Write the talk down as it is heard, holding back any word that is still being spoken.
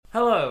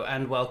Hello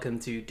and welcome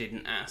to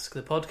Didn't Ask,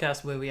 the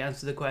podcast where we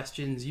answer the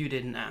questions you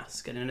didn't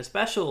ask. And in a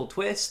special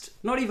twist,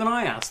 not even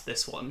I asked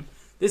this one.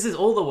 This is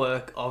all the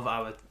work of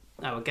our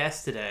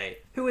guest today.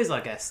 Who is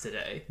our guest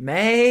today?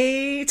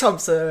 May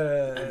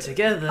Thompson. And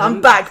together... I'm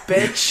back,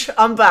 bitch.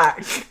 I'm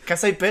back. Can I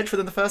say bitch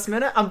within the first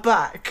minute? I'm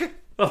back.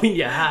 I mean,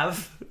 you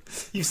have.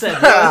 You said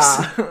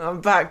yes.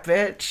 I'm back,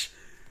 bitch.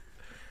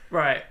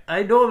 Right.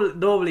 I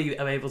normally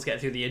am able to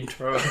get through the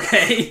intro,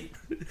 okay?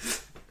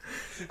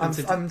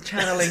 I'm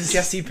channeling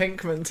Jesse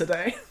Pinkman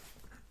today.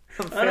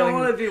 I don't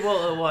want to be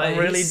Walter White. I'm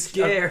really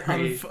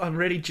scary. I'm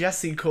really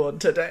Jesse Cord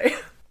today.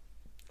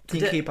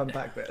 I'm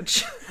back,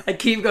 bitch. I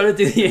keep going to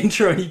do the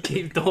intro and you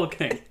keep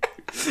talking.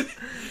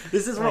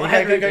 This is what Go.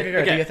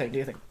 Okay. Do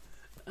your thing.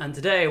 And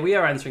today we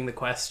are answering the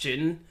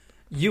question,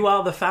 you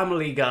are the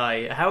family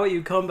guy. How are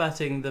you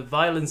combating the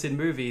violence in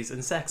movies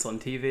and sex on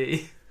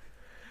TV?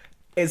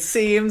 It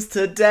seems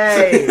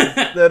today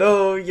that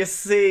all you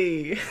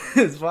see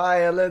is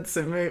violence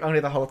and movies.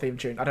 Only the whole theme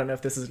tune. I don't know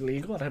if this is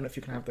legal. I don't know if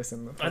you can have this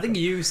in the... I think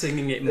you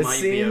singing it might be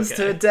okay. It seems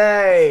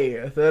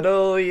today that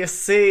all you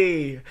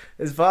see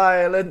is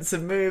violence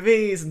in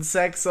movies and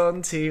sex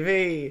on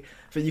TV.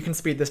 But you can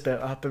speed this bit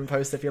up and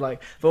post if you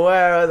like. But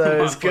where are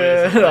those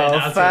good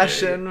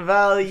old-fashioned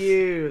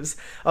values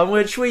on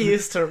which we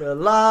used to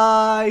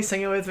rely?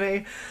 Sing it with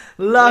me.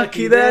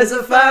 Lucky there's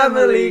a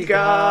family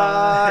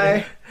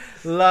guy.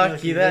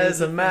 Lucky there's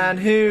a man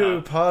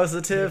who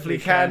positively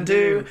can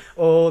do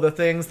all the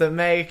things that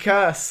make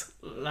us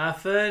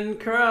laugh and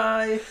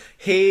cry.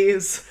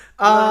 He's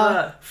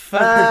a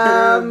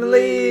family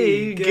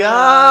guy.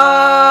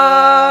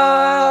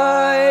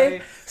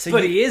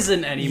 But he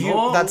isn't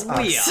anymore. That's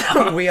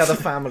us. We are the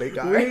family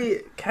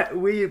guy.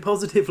 We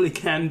positively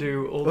can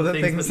do all the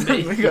things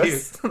that make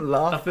us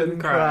laugh and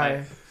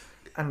cry.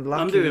 And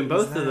I'm doing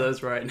both of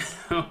those right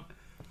now.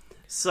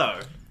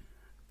 So...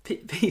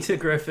 Peter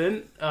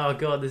Griffin. Oh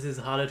god, this is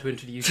harder to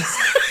introduce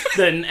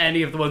than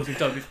any of the ones we've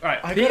done before.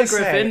 Right, Peter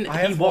Griffin,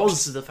 he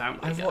was the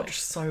Family Guy. I've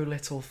watched so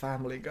little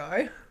Family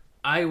Guy.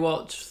 I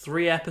watched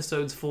 3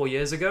 episodes 4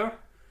 years ago.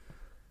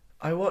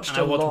 I watched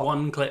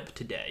one clip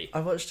today.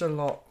 I watched a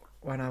lot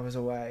when I was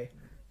away,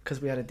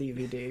 because we had a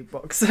DVD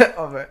box set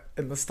of it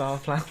in the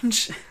staff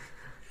lounge.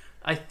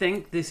 I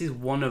think this is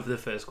one of the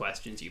first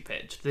questions you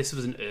pitched. This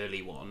was an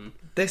early one.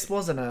 This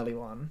was an early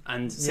one.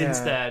 And since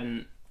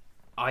then...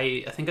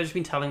 I think I've just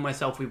been telling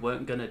myself we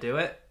weren't going to do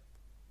it.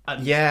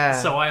 And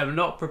so I am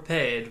not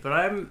prepared, but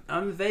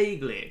I'm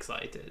vaguely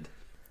excited.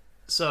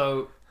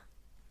 So,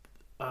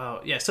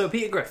 so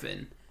Peter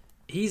Griffin,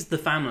 he's the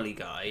Family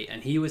Guy,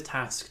 and he was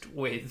tasked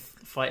with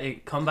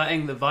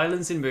combating the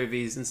violence in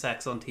movies and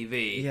sex on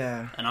TV.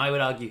 Yeah. And I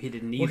would argue he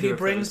did neither of those things.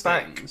 Well,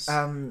 he brings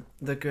back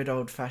the good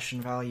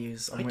old-fashioned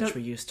values on which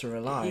we used to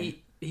rely.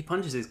 He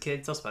punches his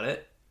kids, that's about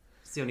it.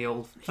 It's the only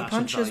old-fashioned He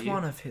punches value.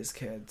 one of his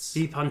kids.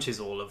 He punches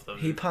all of them.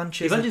 He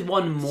punches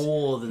one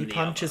more than the other. He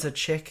punches a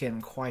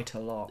chicken quite a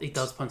lot. He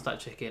does punch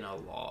that chicken a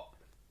lot.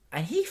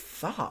 And he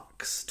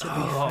fucks, to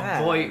be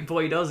fair.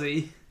 Boy does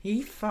he.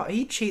 He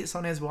cheats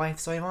on his wife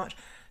so much.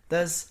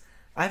 I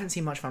haven't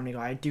seen much Family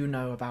Guy. I do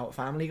know about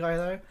Family Guy,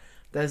 though.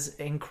 There's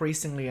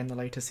increasingly in the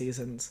later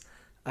seasons...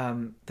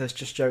 there's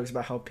just jokes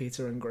about how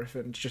Peter and Lois.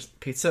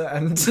 Peter and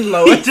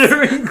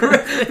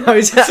Griffin.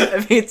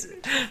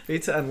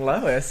 Peter and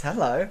Lois.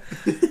 Hello.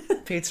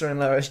 Peter and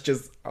Lois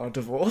just are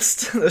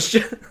divorced.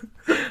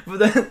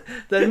 But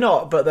they're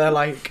not. But they're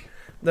like,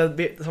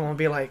 someone will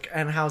be like,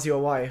 "And how's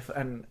your wife?"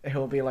 And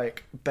he'll be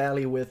like,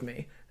 "Barely with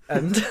me."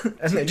 And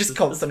they're just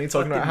constantly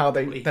talking about how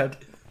they're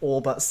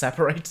all but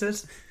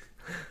separated.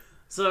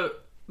 So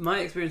my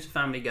experience with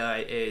Family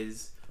Guy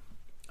is,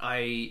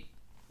 I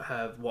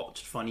have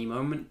watched funny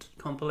moment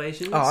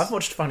compilations. Oh, I've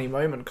watched funny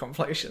moment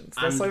compilations.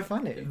 They're so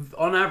funny.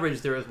 On average,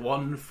 there is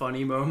one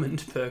funny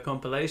moment per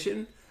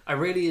compilation. I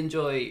really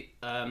enjoy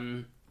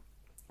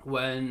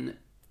when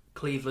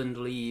Cleveland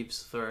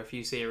leaves for a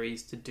few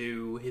series to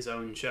do his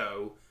own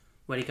show.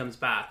 When he comes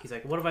back, he's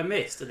like, "What have I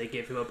missed?" And they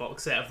give him a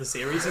box set of the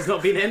series he's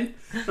not been in.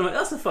 I'm like,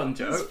 that's a fun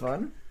joke. That's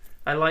fun.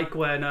 I like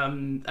when,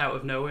 out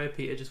of nowhere,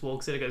 Peter just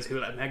walks in and goes, "Who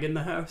let Meg in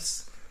the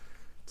house?"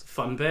 It's a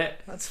fun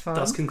bit. That's fun.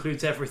 Does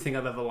concludes everything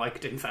I've ever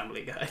liked in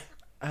Family Guy.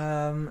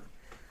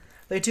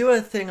 They do a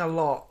thing a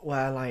lot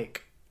where,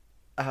 like,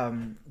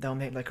 they'll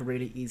make, like, a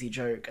really easy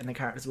joke and the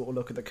characters will all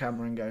look at the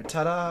camera and go,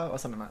 "Ta-da!" or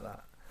something like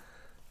that.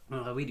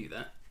 Oh, we do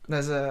that.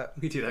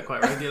 We do that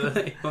quite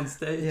regularly on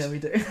stage. Yeah, we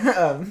do.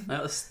 I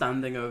had a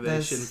standing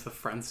ovation for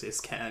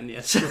Francis Can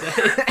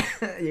yesterday.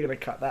 You're going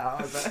to cut that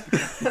out, I bet.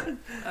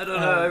 I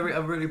don't know.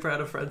 I'm really proud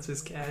of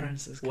Francis Can.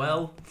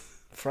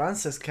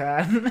 Francis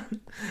Can.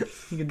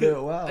 You can do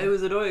it well. It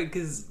was annoying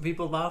because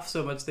people laughed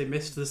so much they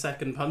missed the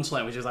second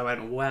punchline, which is I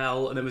went,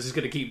 "Well," and then was just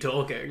going to keep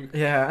talking.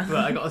 Yeah. But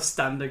I got a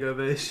standing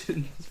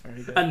ovation. That's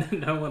very good. And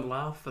then no one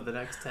laughed for the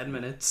next 10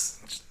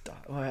 minutes.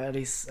 Well, at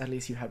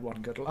least you had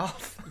one good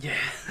laugh. Yeah.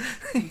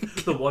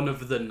 The one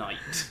of the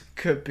night.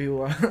 could be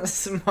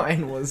worse. I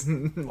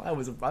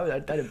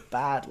did it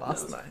bad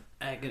last night.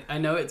 I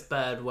know it's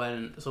bad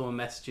when someone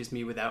messages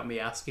me without me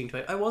asking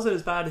to. I wasn't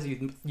as bad as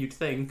you'd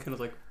think, and I was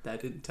like, I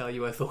didn't tell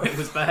you I thought it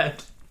was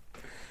bad.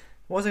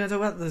 What was I going to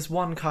talk about? There's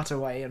one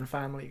cutaway in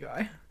Family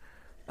Guy.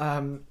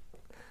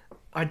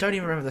 I don't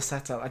even remember the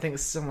setup. I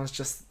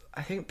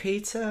think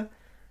Peter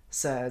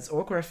says,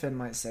 or Griffin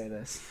might say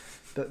this,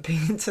 but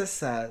Peter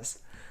says,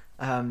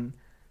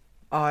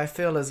 I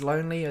feel as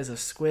lonely as a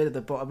squid at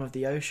the bottom of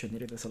the ocean. They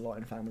do this a lot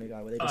in Family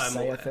Guy, where they just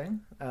say a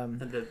thing. And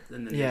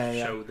then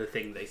they show the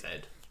thing they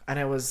said. And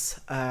it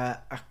was a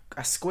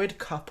squid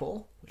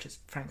couple, which is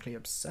frankly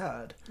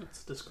absurd.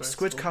 That's disgraceful.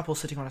 Squid couple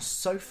sitting on a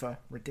sofa,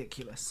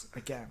 ridiculous,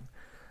 again.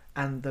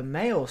 And the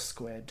male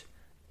squid,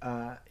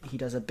 he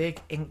does a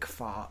big ink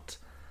fart,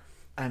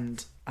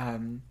 and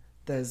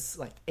there's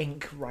like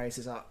ink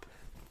rises up,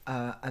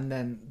 and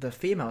then the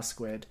female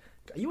squid.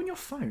 Are you on your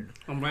phone?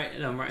 I'm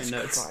writing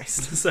notes.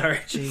 Christ. Sorry,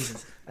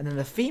 Jesus. And then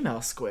the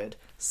female squid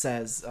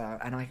says,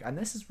 and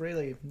this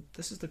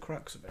is the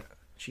crux of it.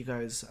 She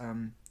goes,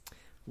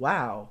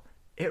 "Wow,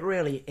 it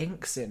really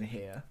inks in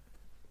here."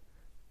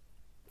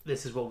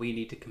 This is what we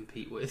need to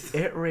compete with.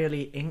 It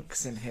really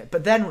inks in here.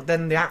 But then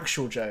the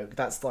actual joke,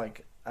 that's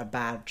like a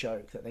bad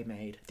joke that they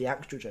made. The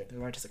actual joke, the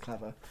writers are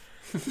clever.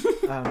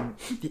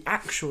 The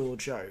actual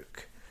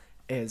joke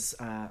is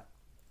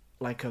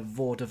like a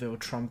vaudeville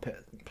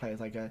trumpet plays,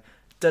 like a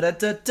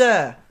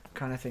da-da-da-da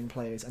kind of thing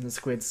plays, and the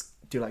squids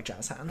do like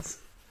jazz hands.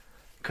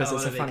 Because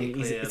it's a funny,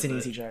 it's an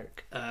easy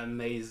joke.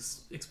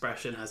 May's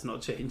expression has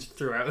not changed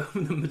throughout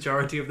the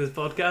majority of this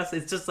podcast.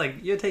 It's just like,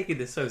 you're taking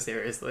this so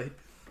seriously.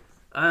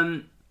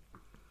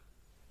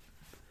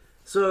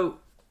 So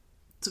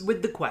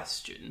with the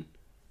question,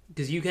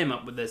 because you came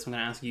up with this, I'm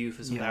going to ask you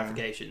for some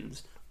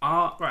clarifications.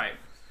 Right.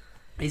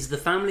 Is the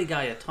Family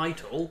Guy a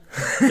title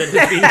that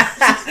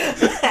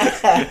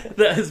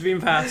has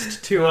been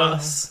passed to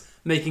us,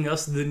 making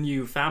us the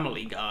new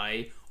Family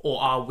Guy,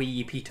 or are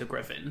we Peter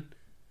Griffin?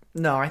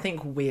 No, I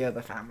think we're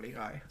the Family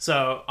Guy.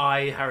 So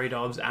I, Harry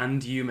Dobbs,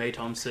 and you, May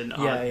Thompson,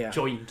 are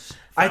joint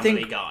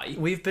Family Guy.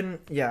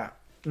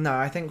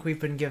 I think we've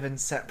been given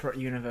separate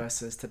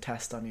universes to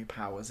test our new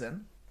powers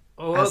in.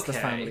 Oh, as the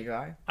Family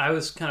Guy. I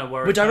was kind of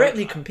worried. We're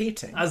directly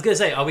competing. I was going to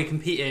say, are we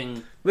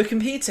competing? We're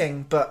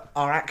competing, but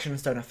our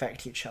actions don't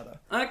affect each other.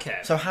 Okay.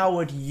 So how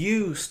would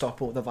you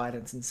stop all the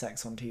violence and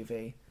sex on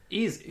TV?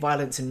 Easy.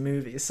 Violence in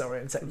movies,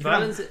 sorry. And sex.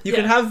 You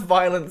can have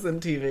violence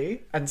in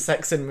TV and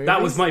sex in movies.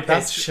 That was my pitch.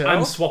 That's chill.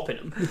 I'm swapping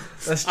them.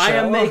 That's chill. I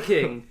am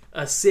making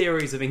a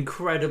series of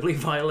incredibly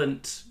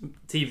violent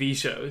TV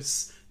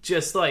shows.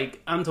 Just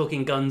like, I'm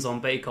talking Guns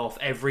on Bake Off,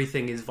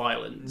 everything is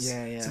violence.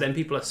 Yeah. So then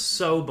people are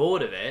so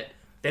bored of it,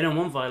 they don't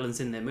want violence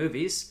in their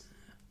movies.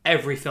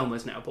 Every film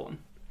is now porn.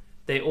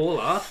 They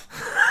all are.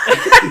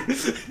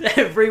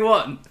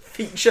 Everyone.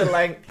 Feature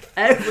length.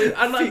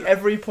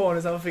 Every porn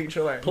is on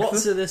feature length.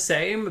 Plots are the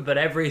same, but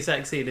every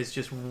sex scene is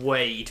just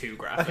way too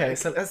graphic. Okay,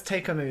 so let's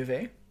take a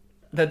movie.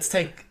 Let's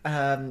take...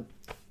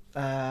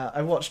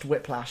 I watched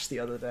Whiplash the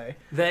other day.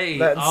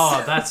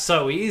 That's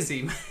so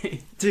easy,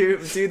 mate. Do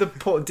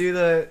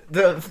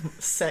the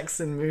sex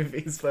in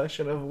movies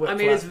version of Whiplash. I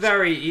mean, it's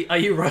very... Are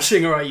you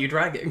rushing or are you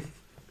dragging?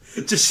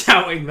 Just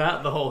shouting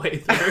that the whole way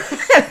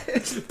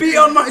through. Be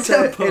on my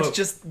tempo. It's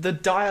just the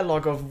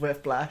dialogue of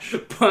Whiplash,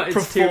 but it's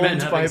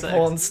performed by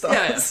porn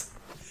stars.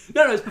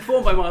 Yeah. No, it's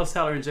performed by Miles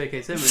Teller and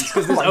J.K. Simmons,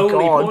 because there's only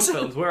porn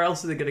films. Where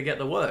else are they going to get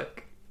the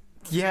work?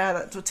 Yeah,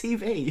 that's for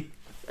TV.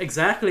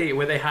 Exactly,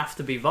 where they have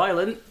to be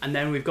violent, and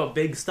then we've got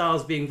big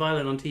stars being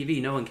violent on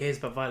TV. No one cares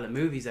about violent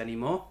movies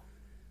anymore.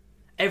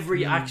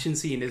 Every action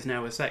scene is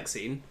now a sex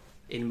scene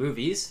in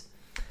movies.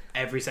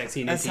 Every sex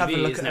scene in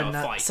TV is now a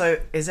fight. So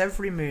is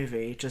every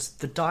movie just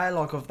the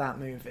dialogue of that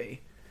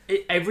movie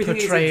everything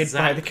portrayed is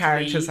by the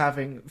characters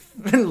having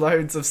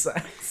loads of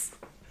sex?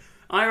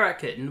 I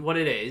reckon what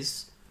it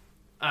is,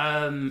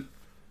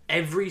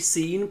 every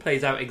scene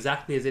plays out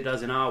exactly as it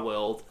does in our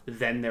world,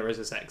 then there is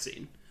a sex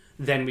scene.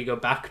 Then we go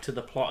back to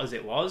the plot as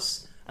it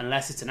was.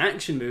 Unless it's an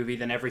action movie,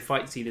 then every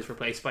fight scene is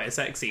replaced by a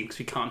sex scene, because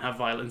we can't have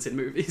violence in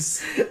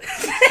movies.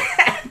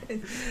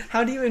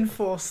 How do you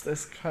enforce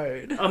this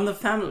code? I'm the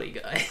Family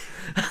Guy.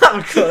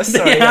 Of course,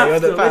 sorry, you're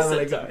the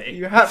Family Guy.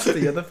 You have to,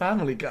 you're the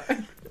Family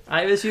Guy.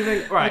 I'm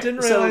assuming, right. I didn't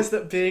realise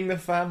that being the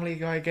Family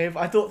Guy gave...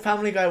 I thought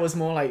Family Guy was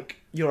more like,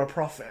 you're a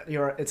prophet.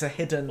 It's a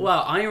hidden...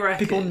 Well, I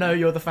reckon... People know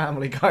you're the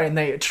Family Guy and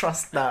they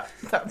trust that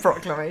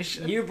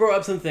proclamation. You brought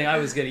up something I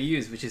was going to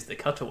use, which is the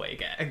cutaway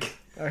gag.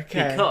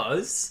 Okay.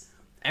 Because...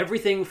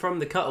 everything from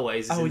the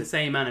cutaways is in the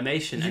same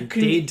animation and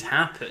did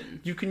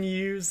happen. You can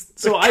use...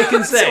 So I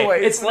can say,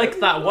 it's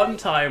like that one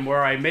time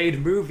where I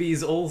made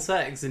movies all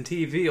sex and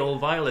TV all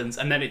violence,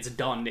 and then it's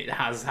done. It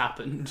has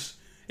happened.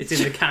 It's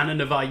in the canon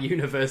of our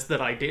universe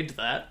that I did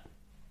that.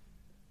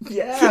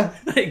 Yeah.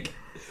 Like,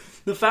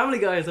 the Family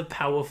Guy is a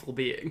powerful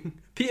being.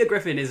 Peter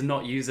Griffin is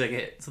not using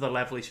it to the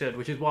level he should,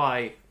 which is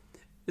why...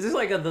 Is this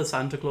like the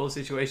Santa Claus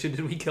situation?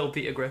 Did we kill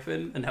Peter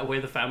Griffin and now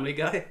we're the Family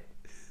Guy?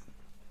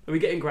 Are we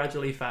getting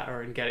gradually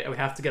fatter and we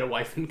have to get a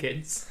wife and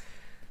kids?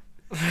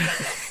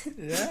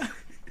 Yeah.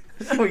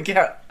 We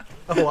get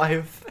a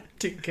wife,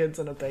 2 kids,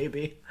 and a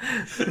baby.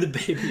 The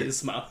baby is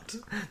smart.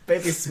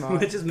 Baby's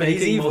smart. We're just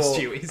making more evil,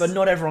 Stewies. but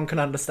not everyone can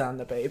understand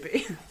the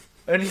baby.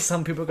 Only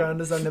some people can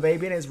understand the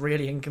baby, and it's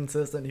really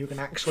inconsistent who can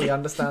actually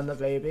understand the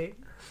baby.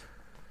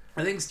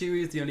 I think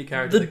Stewie is the only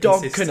character The that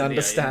dog can consistently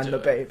understand I the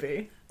enjoy.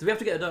 baby. Do we have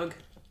to get a dog?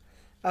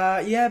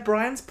 Yeah,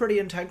 Brian's pretty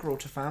integral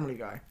to Family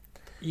Guy.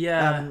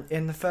 Yeah.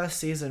 In the first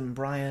season,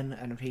 Brian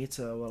and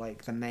Peter were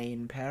like the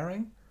main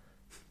pairing.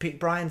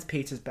 Brian's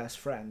Peter's best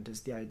friend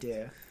is the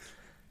idea.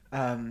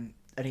 And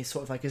he's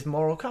sort of like his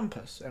moral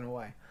compass in a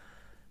way.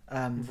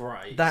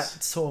 Right. That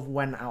sort of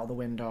went out the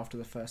window after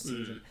the first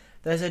season.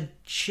 There's a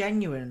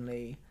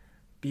genuinely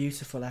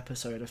beautiful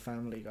episode of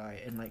Family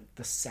Guy in like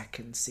the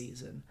second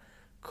season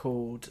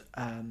called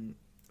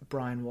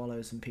Brian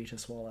Wallows and Peter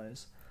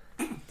Swallows.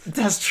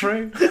 That's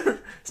true.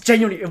 It's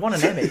genuinely, it won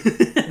an Emmy.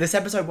 This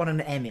episode won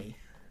an Emmy.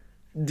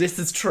 This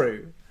is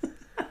true.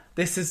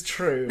 This is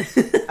true.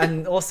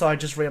 And also I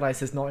just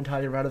realised it's not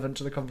entirely relevant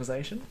to the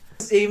conversation.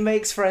 He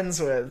makes friends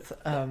with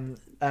an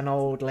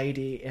old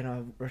lady in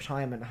a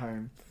retirement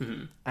home,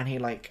 and he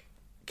like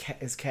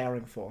is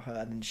caring for her,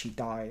 and then she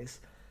dies,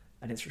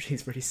 and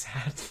she's really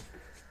sad.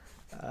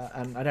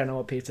 And I don't know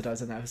what Peter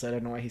does in that episode. I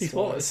don't know why he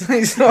swallows.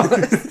 He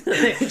swallows.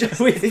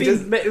 We've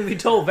been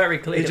told very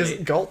clearly. He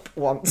just gulp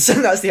once,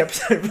 and that's the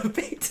episode for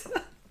Peter.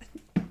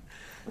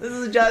 This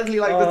is exactly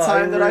like the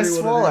time that I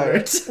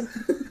swallowed.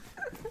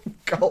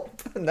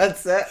 Gulp, and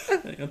that's it.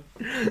 Hang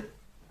on.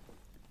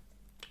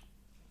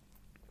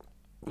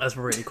 That's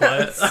really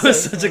quiet. That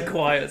was such a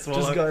quiet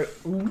swallow.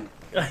 Just go.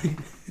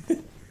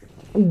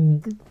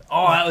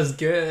 Oh, that was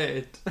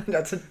good.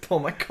 That's to pull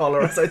my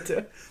collar as I do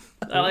it.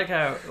 I like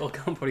how, well, I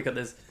can't probably cut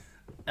this.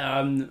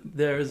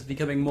 There's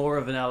becoming more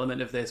of an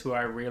element of this where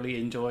I really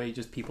enjoy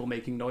just people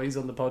making noise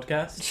on the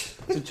podcast.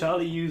 So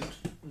Charlie used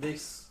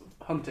this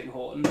hunting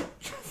horn.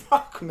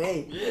 Fuck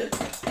me.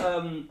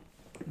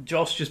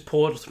 Josh just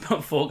poured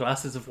about 4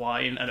 glasses of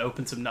wine and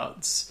opened some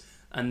nuts.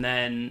 And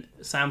then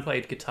Sam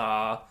played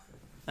guitar,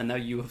 and now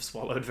you have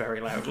swallowed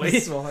very loudly. I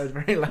swallowed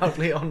very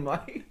loudly on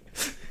my...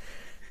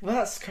 Well,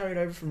 that's carried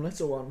over from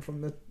Little One,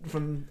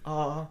 from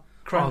our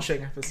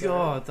crunching episode.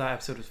 God, that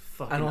episode was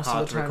fucking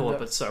hard to record,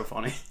 but so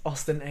funny.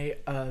 Austin ate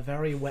a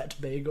very wet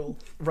bagel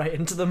right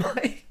into the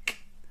mic.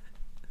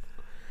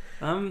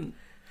 What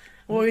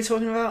were you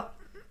talking about?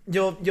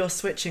 You're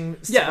switching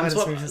violence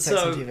movies and sex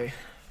on TV.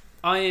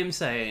 I am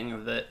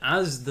saying that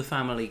as the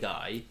Family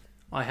Guy,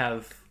 I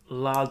have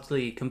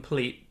largely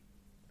complete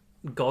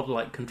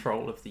godlike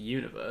control of the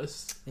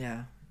universe.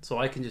 Yeah. So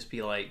I can just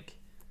be like,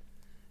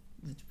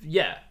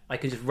 yeah, I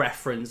can just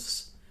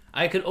reference.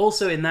 I can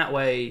also, in that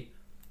way,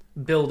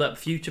 build up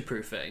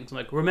future-proofing. So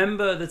like,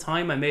 remember the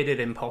time I made it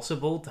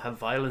impossible to have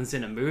violence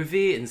in a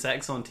movie and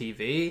sex on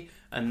TV?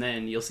 And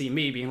then you'll see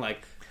me being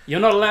like, you're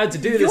not allowed to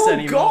do this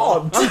anymore.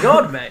 God. I'm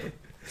God, mate.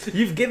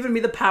 You've given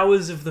me the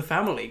powers of the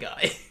Family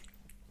Guy.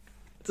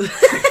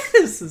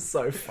 This is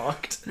so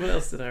fucked. What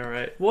else did I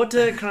write?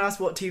 Can I ask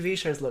what TV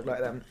shows look like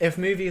then? If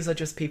movies are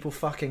just people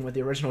fucking with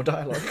the original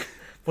dialogue,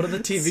 what do the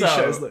TV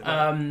shows look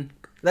like?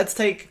 Let's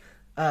take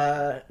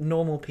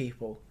Normal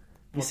People.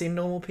 You seen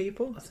Normal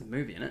People? That's a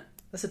movie, isn't it?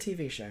 That's a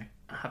TV show.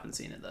 I haven't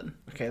seen it then.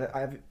 Okay,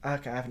 I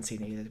haven't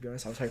seen it either, to be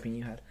honest. I was hoping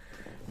you had.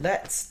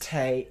 Let's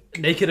take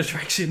Naked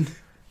Attraction.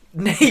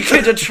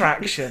 Naked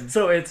Attraction.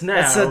 So it's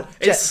now.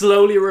 It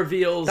slowly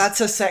reveals. That's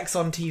a sex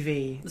on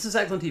TV. This is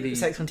Sex on TV.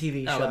 Sex on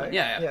TV show.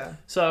 Yeah.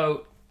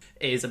 So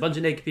it's a bunch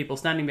of naked people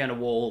standing behind a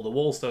wall. The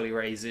wall slowly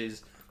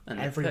raises, and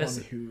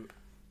everyone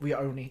you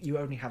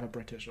only have a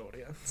British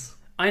audience.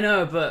 I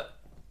know, but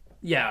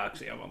yeah,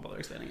 actually, I won't bother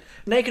explaining it.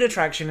 Naked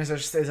Attraction is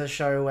a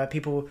show where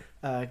people.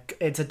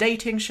 It's a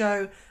dating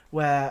show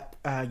where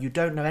you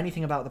don't know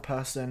anything about the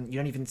person. You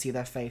don't even see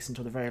their face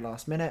until the very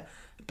last minute,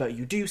 but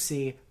you do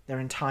see their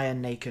entire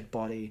naked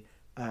body,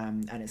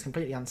 and it's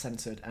completely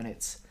uncensored, and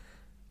it's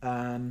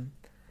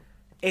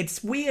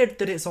weird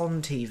that it's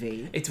on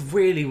TV. It's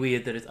really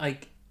weird that it's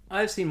like,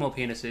 I've seen more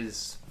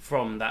penises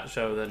from that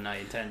show than I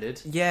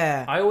intended.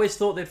 Yeah. I always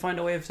thought they'd find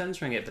a way of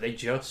censoring it, but they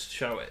just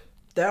show it.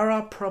 There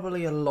are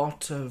probably a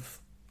lot of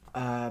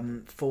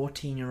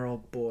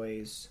 14-year-old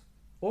boys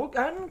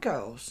and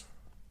girls,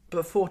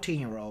 but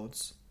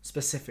 14-year-olds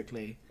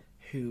specifically,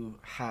 who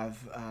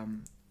have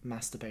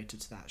masturbated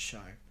to that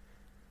show.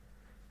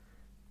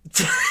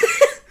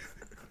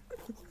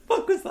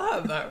 What was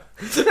that about?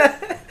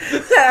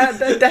 Yeah,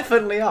 there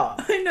definitely are.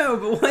 I know,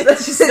 but why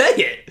did you say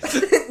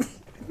it?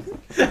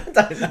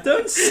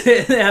 Don't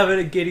sit there having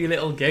a giddy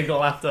little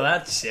giggle after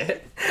that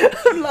shit.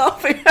 I'm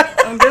laughing.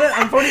 I'm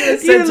probably gonna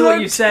censor what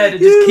you said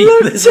and just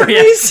keep this reaction.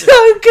 reaction. You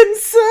so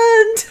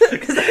concerned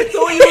Because I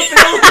thought you were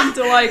building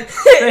to like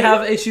they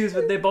have issues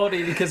with their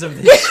body because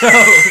of this show.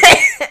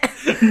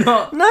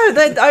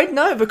 I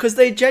know, because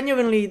they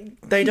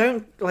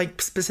don't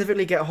like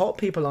specifically get hot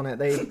people on it.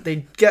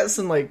 They get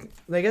some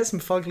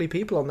fugly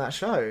people on that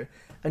show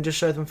and just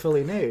show them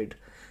fully nude.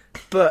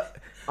 But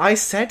I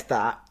said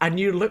that, and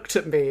you looked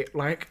at me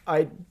like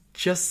I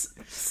just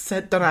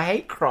done a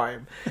hate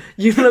crime.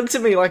 You looked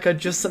at me like I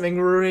just something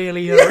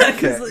really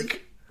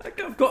horrific.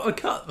 Of got to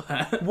cut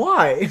that.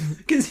 Why?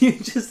 Because you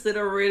just did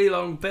a really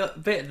long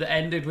bit that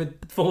ended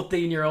with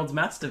 14-year-olds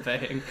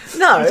masturbating.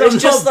 No, Which I'm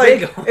it's just not like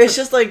big on. it's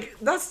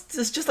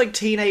just like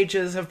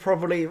teenagers have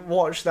probably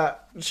watched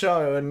that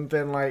show and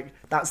been like,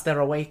 that's their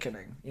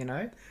awakening, you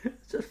know? It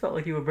just felt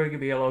like you were bringing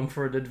me along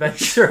for an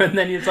adventure, and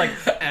then you're like,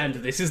 and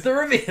this is the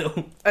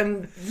reveal.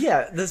 And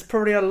yeah, there's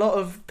probably a lot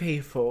of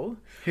people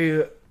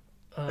who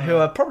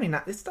are probably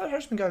not. It's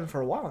actually been going for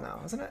a while now,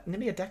 hasn't it?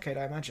 Nearly a decade,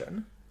 I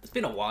imagine. It's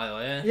been a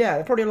while, yeah. Yeah,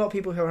 there are probably a lot of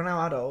people who are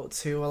now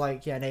adults who are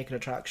like, yeah, Naked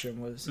Attraction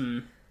was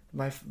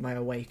my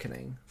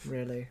awakening,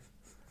 really.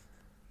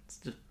 It's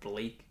just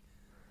bleak.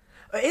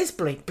 It is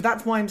bleak, but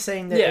that's why I'm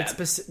saying that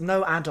Yeah.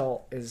 no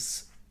adult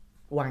is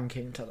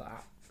wanking to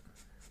that.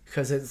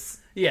 Because it's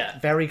Yeah.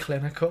 very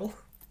clinical.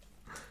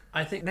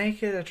 I think...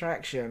 Naked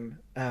Attraction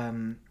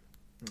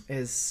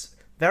is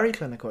very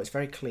clinical, it's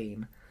very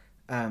clean.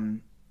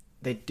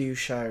 They do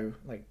show,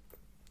 like,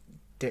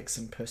 dicks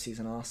and pussies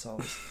and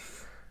arseholes.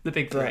 The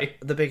big three.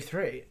 The big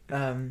three.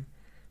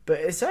 But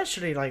it's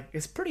actually, like,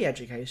 it's pretty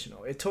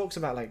educational. It talks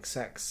about, like,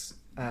 sex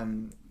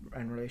and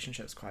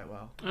relationships quite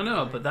well. I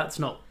know, but that's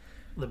not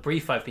the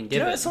brief I've been Do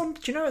you given.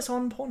 know it's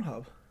on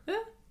Pornhub? Yeah.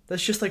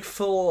 There's just, like,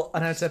 full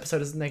announced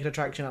episode of Naked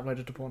Attraction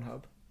uploaded to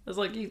Pornhub. There's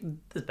like,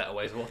 there's better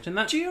ways of watching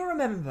that. Do you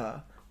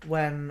remember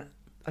when...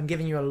 I'm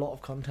giving you a lot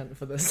of content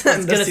for this. I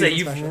was going to say, season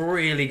you've special.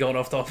 really gone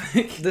off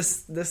topic.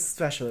 This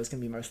special is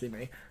going to be mostly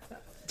me.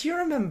 Do you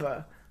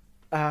remember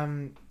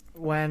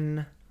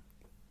when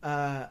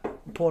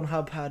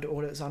Pornhub had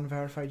all its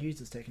unverified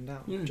users taken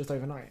down just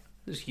overnight?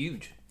 It was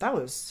huge. That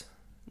was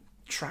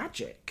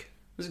tragic.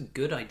 It was a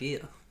good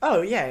idea.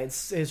 Oh yeah,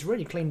 it's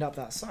really cleaned up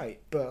that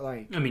site, but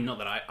like I mean, not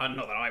that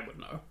I would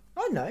know.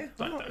 I know,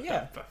 I'm not,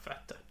 yeah.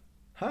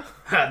 Huh?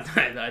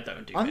 I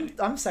don't do any.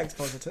 I'm sex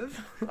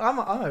positive. I'm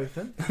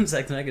open. I'm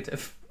sex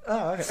negative.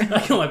 Oh okay.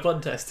 I got my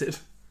blood tested.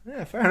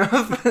 Yeah, fair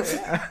enough.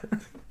 Yeah.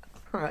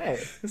 Hey,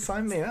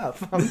 sign me up.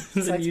 I'm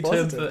The sex new term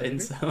positive. for baby.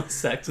 incel,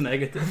 sex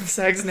negative.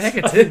 Sex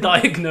negative.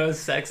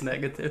 Diagnosed sex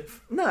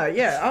negative. No,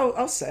 yeah,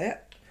 I'll say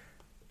it.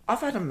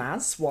 I've had a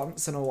Maz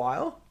once in a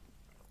while.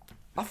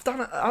 I've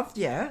done it.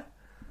 Yeah.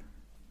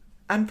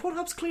 And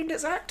Pornhub's cleaned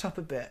its act up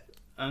a bit.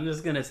 I'm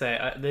just gonna say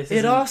this.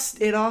 It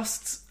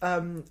asks,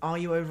 are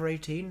you over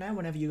 18 now?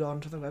 Whenever you go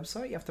onto the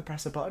website, you have to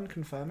press a button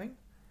confirming.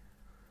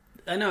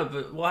 I know,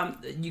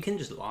 but you can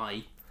just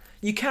lie.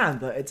 You can,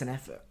 but it's an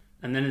effort.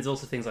 And then there's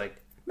also things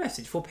like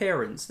message for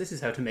parents. This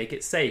is how to make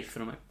it safe.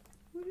 And I'm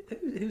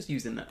like, who's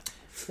using that?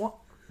 What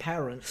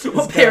parent?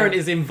 What parent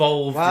is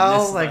involved? in Well,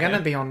 this they're layer? going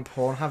to be on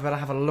porn. I better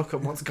have a look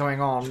at what's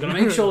going on. Just gotta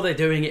make sure they're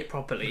doing it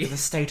properly. The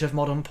state of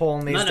modern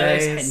porn these None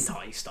days. of this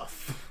hentai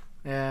stuff.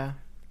 Yeah.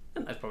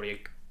 And that's probably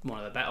one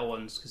of the better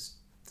ones because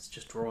it's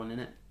just drawn in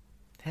it.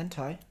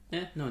 Hentai.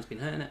 Yeah, no one's been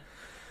hurting it.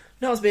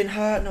 No one's being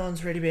hurt, no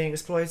one's really being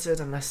exploited,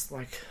 unless,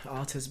 like,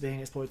 art is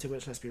being exploited,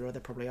 which, let's be real, they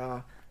probably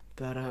are.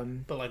 But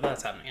like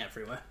that's happening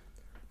everywhere.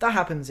 that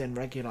happens in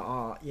regular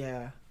art,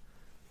 yeah.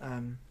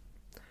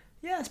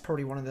 Yeah, it's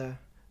probably one of the...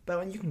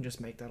 But you can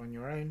just make that on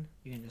your own.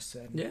 You can just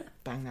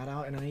bang that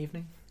out in an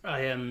evening.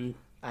 I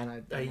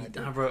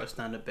I wrote a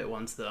stand-up bit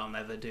once that I'll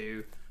never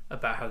do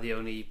about how the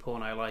only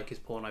porn I like is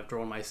porn I've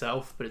drawn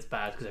myself, but it's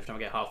bad because every time I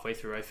get halfway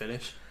through I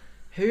finish.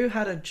 Who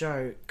had a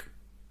joke,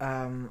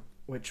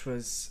 which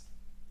was,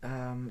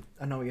 I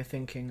know what you're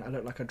thinking, I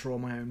look like I draw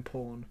my own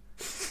porn.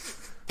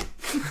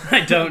 I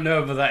don't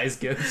know, but that is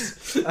good.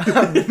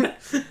 I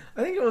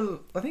think it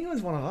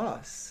was one of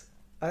us.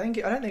 I think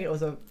it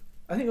was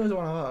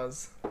one of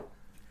us.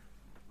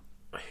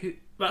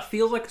 That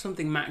feels like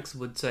something Max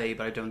would say,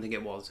 but I don't think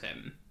it was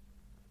him.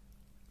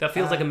 That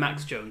feels like a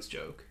Max Jones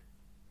joke.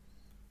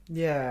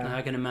 Yeah.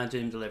 I can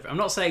imagine him delivering. I'm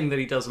not saying that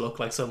he does look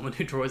like someone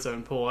who draws his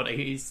own porn.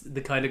 He's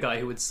the kind of guy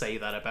who would say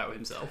that about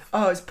himself.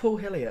 Oh, it's Paul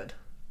Hilliard.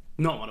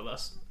 Not one of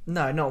us.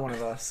 No, not one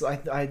of us.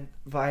 But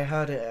I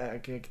heard it at a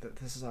gig that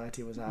the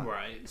Society was at.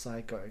 Right. So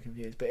I got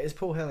confused. But it's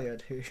Paul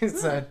Hilliard who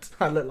said,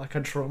 I look like I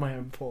draw my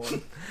own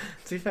porn.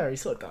 To be fair, he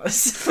sort of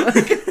does.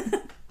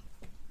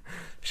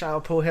 Shout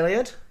out Paul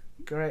Hilliard.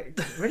 Great.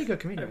 Really good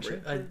comedian,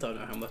 actually. I don't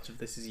know how much of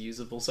this is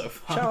usable so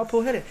far. Shout out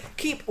Paul Hilliard.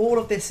 Keep all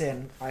of this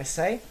in, I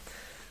say.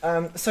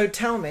 So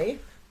tell me,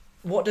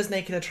 what does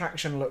Naked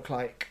Attraction look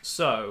like?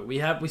 So we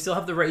still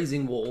have the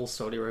raising wall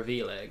slowly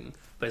revealing,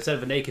 but instead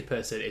of a naked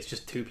person, it's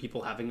just two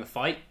people having a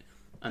fight,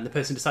 and the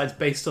person decides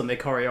based on their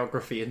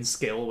choreography and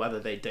skill whether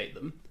they date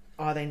them.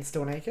 Are they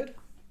still naked?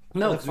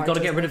 No, Are the because we've got to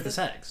get rid of fighters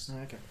the sex.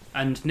 naked? Oh, okay.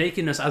 And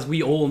nakedness, as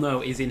we all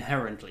know, is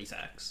inherently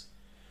sex.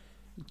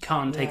 You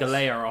can't take a Yes.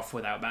 layer off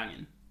without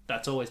banging.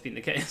 That's always been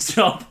the case.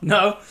 Stop.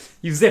 No,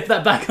 you zip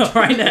that back up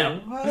right now.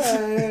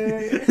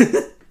 Hey.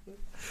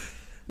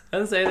 I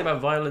don't say anything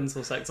about violence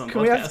or sex on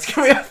Can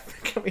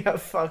podcasts. we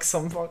have fucks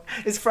on fuck?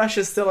 Is Fresh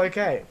is still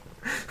okay?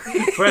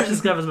 Fresh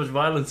has got as much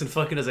violence and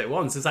fucking as it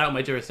wants. It's out of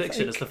my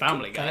jurisdiction as the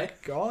Family Guy.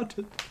 Thank God.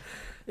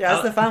 Yeah,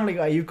 as the Family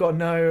Guy, you've got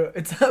no...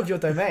 It's out of your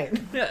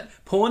domain. Yeah,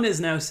 porn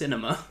is now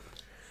cinema.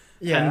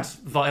 Yeah. And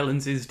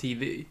violence is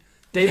TV.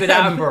 David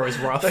Attenborough is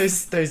rough.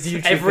 Those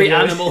YouTube Every videos,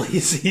 animal he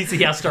sees,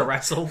 he has to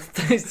wrestle.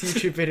 those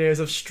YouTube videos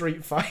of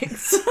street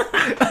fights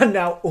are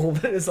now all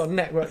that is on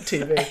network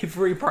TV.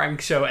 Every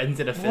prank show ends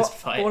in a fist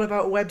fight. What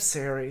about web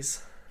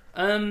series?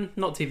 Not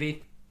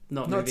TV.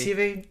 Not movie.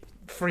 TV?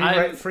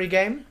 Free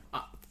game?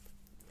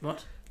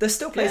 What? There's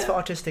still place for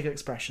artistic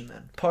expression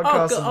then.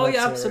 Podcasts and web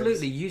yeah, series.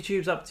 absolutely.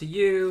 YouTube's up to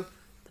you.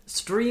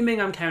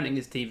 Streaming, I'm counting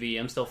as TV.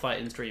 I'm still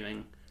fighting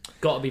streaming.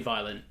 Gotta be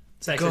violent.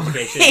 Sex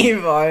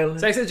education.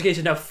 Violent. Sex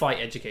education, now fight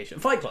education.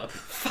 Fight Club.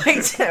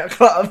 Fight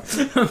Club.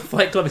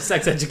 Fight Club is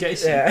sex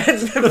education. Yeah.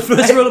 The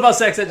first rule about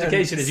sex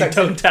education is you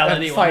don't tell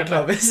anyone. Fight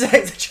Club is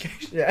sex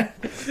education. Yeah.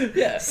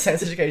 Yeah.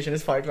 Sex education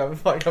is Fight Club, and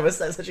Fight Club is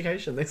sex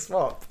education. They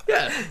swap.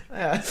 Yeah.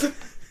 Yeah.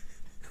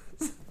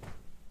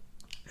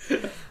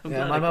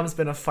 Yeah, my mum's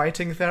been a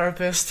fighting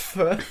therapist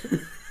for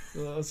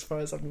well, as far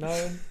as I've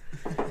known.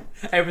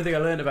 Everything I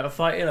learned about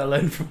fighting, I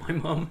learned from my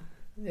mum.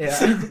 Yeah.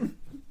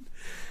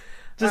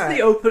 Just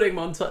the opening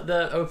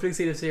the opening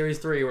scene of series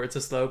 3, where it's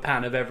a slow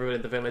pan of everyone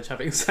in the village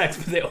having sex,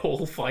 but they're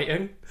all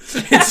fighting.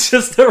 It's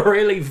just a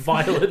really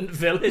violent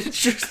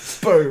village.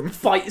 Just boom.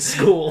 Fight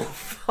school.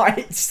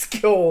 Fight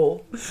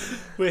school.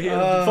 We're here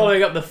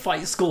following up the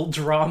fight school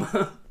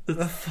drama.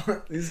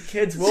 These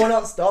kids will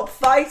not stop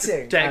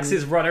fighting. Dex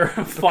is running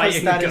around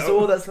fighting. That is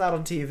all that's allowed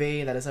on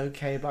TV. That is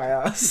okay by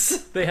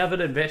us. They have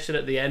an admission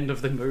at the end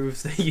of the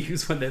moves they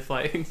use when they're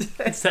fighting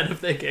instead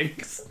of their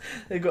gigs.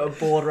 They've got a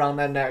board around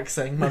their neck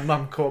saying, "My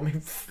mum caught me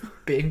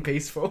being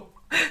peaceful.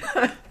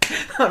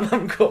 My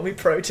mum caught me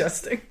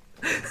protesting."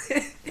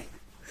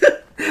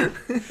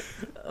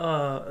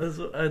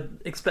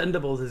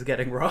 Expendables is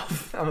getting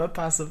rough. I'm a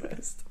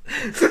pacifist.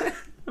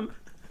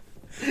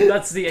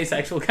 That's the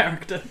asexual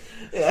character.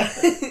 Yeah.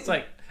 It's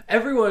like,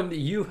 everyone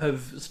you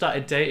have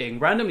started dating,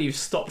 randomly you've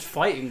stopped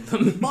fighting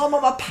them. Mom,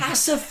 I'm a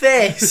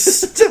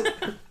pacifist!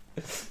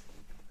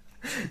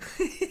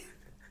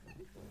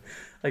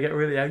 I get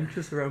really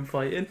anxious around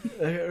fighting.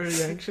 I get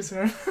really anxious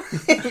around.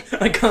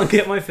 I can't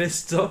get my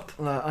fists up.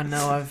 Look, I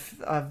know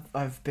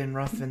I've been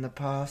rough in the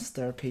past.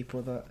 There are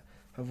people that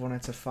have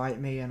wanted to fight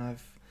me, and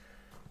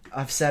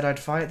I've said I'd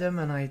fight them,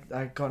 and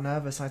I got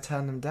nervous. I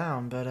turned them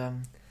down, but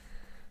I'm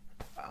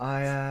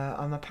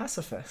a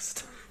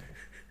pacifist.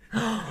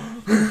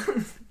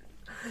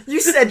 You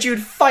said you'd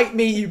fight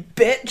me, you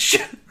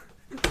bitch.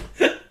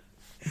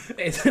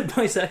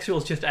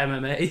 Bisexual's just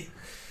MMA.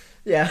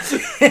 Yeah.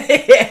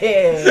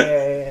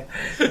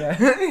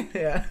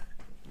 Yeah.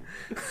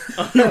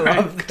 I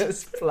love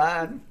this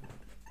plan.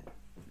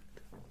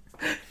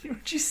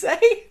 What'd you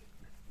say?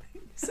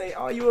 Say,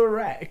 are you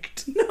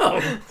erect?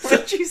 No.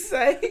 What'd you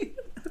say?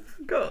 I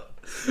forgot.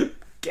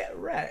 Get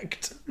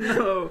wrecked.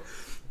 No.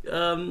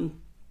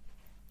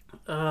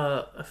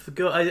 I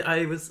forgot.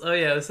 I was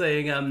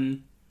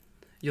saying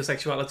your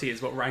sexuality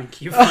is what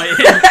rank you fight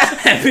in.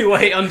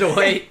 Heavyweight,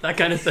 underweight, that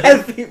kind of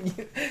thing.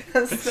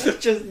 That's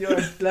just your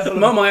level.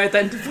 Mum, I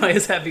identify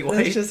as heavyweight.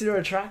 That's just your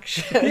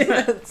attraction.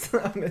 Yeah.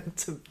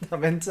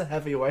 I'm into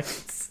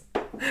heavyweights.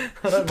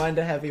 I don't mind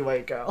a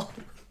heavyweight girl.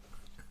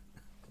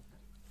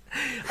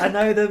 I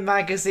know the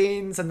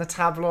magazines and the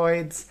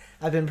tabloids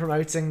have been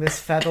promoting this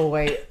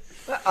featherweight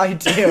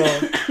ideal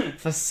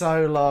for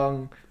so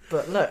long.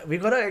 But look,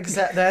 we've got to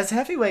accept there's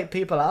heavyweight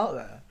people out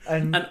there.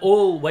 And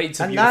all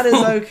weights are beautiful. And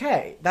that is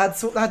okay.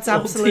 That's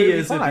absolutely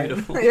tiers fine. are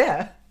beautiful.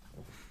 Yeah.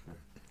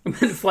 And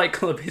then Fight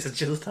Club is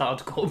just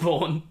hardcore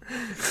porn.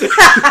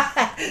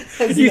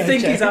 You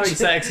think he's having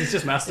sex, he's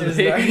just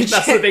masturbating.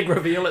 That's the big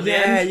reveal at the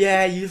end.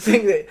 Yeah, you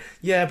think that...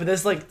 Yeah, but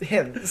there's like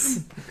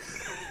hints.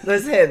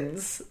 There's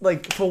hints.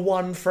 Like, for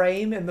one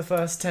frame in the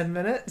first 10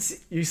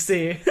 minutes, you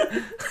see...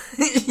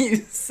 you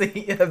see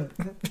him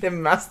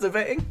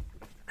masturbating.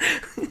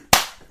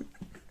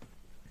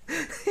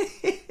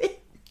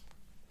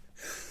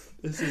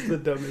 This is the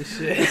dumbest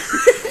shit.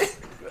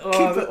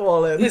 Keep it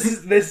all in.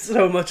 There's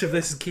so much of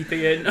this is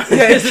keeping in.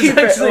 Yeah, Keep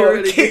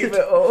keep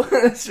it all.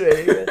 That's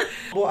really good.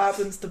 What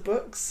happens to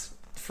books?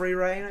 Free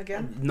reign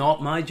again?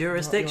 Not my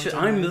jurisdiction. Not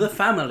your I'm domain. the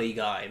family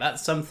guy.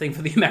 That's something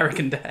for the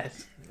American dad.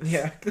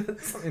 Yeah,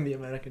 that's something the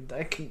American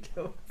dad can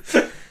do.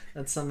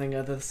 That's something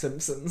other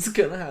Simpsons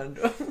can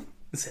handle.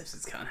 The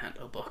Simpsons can't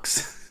handle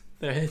books.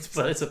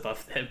 It's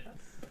above them.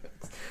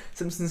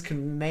 Simpsons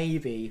can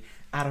maybe,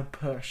 at a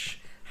push,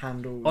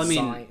 handle I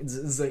mean-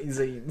 zines.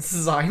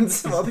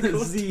 What are they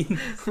called? Zine.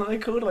 What are they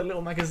called? Like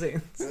little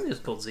magazines. They're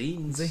just called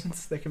zines.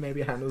 Zines. They can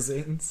maybe handle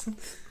zines.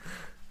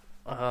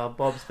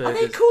 Bob's Are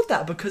they Burgers. called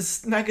that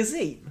because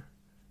magazine?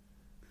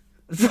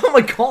 Oh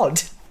my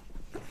god!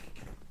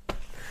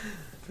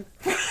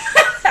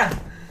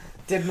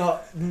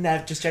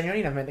 Just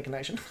genuinely never made the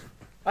connection.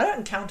 I don't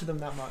encounter them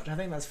that much. I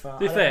think that's far.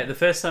 To be fair, the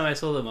first time I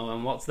saw them, I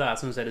went, "What's that?"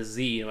 Someone said a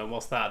zine. I went,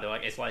 "What's that?" They're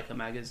like, "It's like a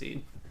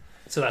magazine."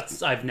 So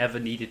I've never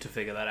needed to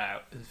figure that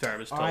out. It's very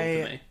much told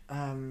to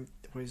me.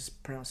 Was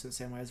pronounced the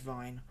same way as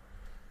Vine.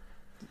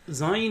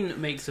 Zine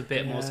makes a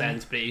bit more Yeah.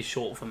 sense, but it is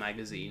short for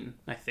magazine,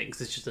 I think,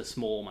 'cause it's just a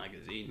small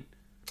magazine.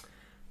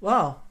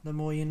 Well, the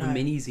more you A know.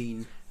 mini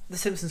zine. The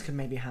Simpsons can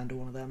maybe handle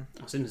one of them.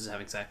 Oh, Simpsons is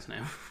having sex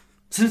now.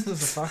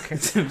 Simpsons are fucking.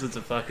 Simpsons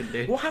are fucking,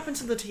 dude. What happened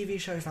to the TV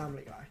show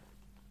Family Guy?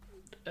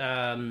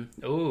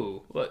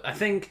 Well, I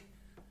think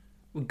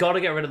we've got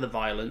to get rid of the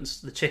violence.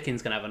 The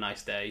chicken's gonna have a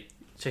nice day.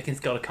 Chicken's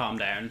got to calm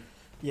down.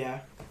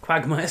 Yeah.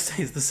 Quagmire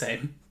stays the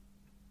same.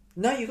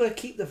 No, you got to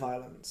keep the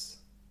violence.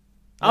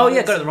 Oh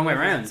yeah, got it the wrong way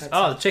around.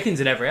 Oh, the chicken's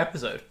in every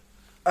episode.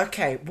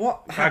 Okay,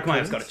 what happened?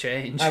 Quagmire's got to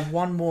change. I have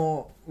one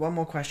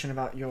more question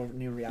about your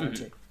new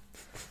reality.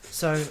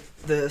 So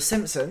the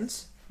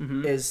Simpsons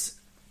is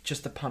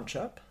just a punch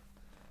up.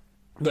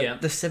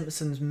 But the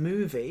Simpsons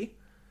movie.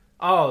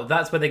 Oh,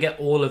 that's where they get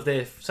all of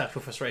their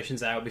sexual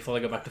frustrations out before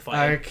they go back to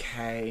fighting.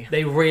 Okay.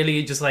 They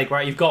really just like,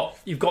 right, you've got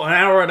an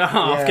hour and a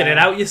half, get it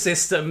out your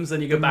systems,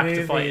 and you go back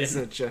to fighting. Movies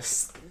are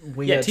just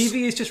weird. Yeah,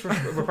 TV is just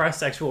repressed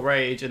sexual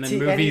rage, and then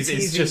movies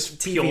is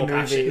just pure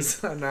movies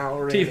passion. are now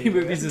really TV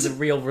movies weird. is a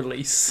real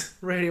release.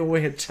 Really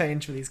weird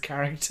change for these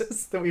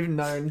characters that we've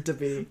known to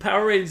be.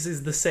 Power Rangers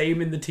is the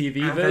same in the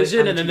TV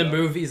version, and then the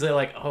movies are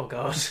like, oh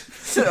god,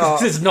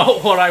 this is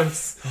not what I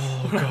was.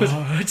 Oh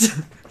god.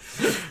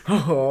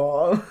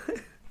 Oh.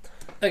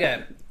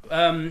 Okay,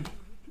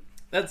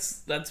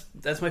 that's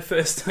my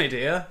first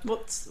idea.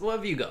 What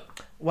have you got?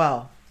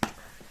 Well,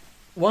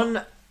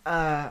 one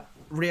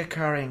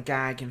reoccurring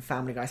gag in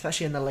Family Guy,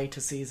 especially in the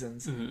later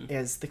seasons,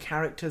 is the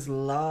characters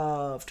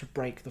love to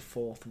break the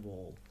fourth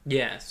wall.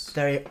 Yes,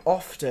 They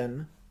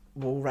often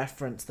will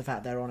reference the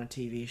fact they're on a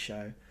TV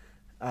show.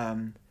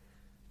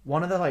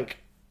 One of the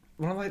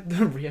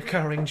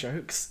reoccurring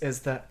jokes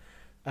is that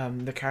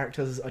the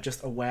characters are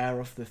just aware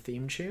of the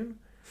theme tune,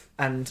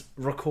 and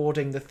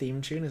recording the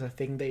theme tune is a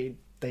thing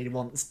they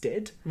once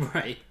did.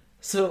 right.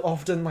 So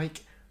often,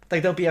 like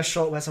there'll be a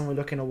shot where someone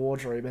will look in a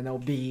wardrobe and there'll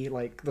be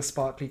like the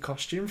sparkly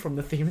costume from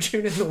the theme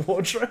tune in the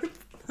wardrobe.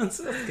 That's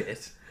good.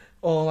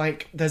 Or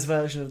like there's a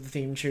version of the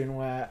theme tune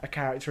where a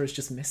character is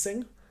just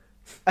missing.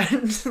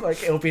 And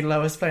like it'll be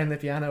Lois playing the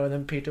piano and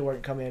then Peter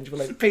won't come in. She'll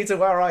be like, Peter,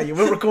 where are you?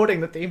 We're recording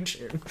the theme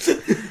tune.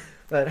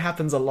 That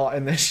happens a lot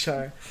in this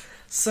show.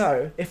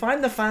 So, if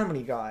I'm the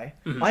Family Guy,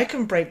 I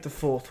can break the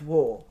fourth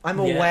wall. I'm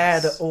aware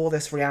that all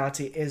this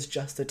reality is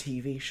just a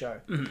TV show.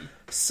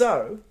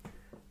 So,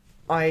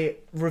 I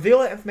reveal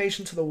that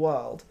information to the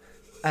world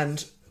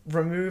and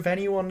remove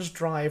anyone's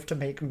drive to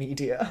make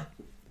media.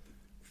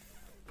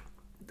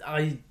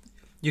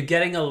 You're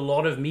getting a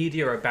lot of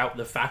media about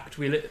the fact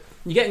you're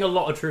getting a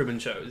lot of Truman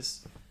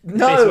shows.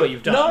 No, what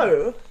you've done.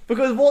 No,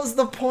 because what's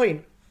the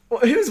point?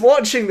 Who's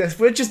watching this?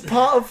 We're just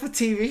part of a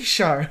TV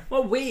show.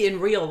 Well, we in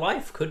real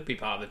life could be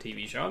part of a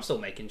TV show. I'm still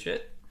making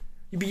shit.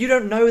 But you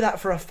don't know that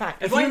for a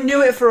fact. If I you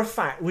knew it for a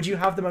fact, would you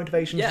have the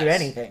motivation to do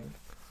anything?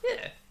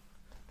 Yeah.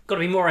 Got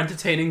to be more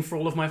entertaining for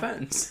all of my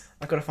fans.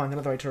 I've got to find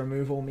another way to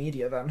remove all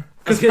media then.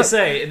 I was going to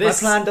say, my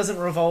plan doesn't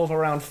revolve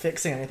around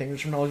fixing anything,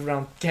 it revolves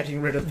around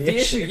getting rid of the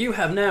issue. The issue you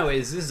have now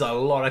is there's a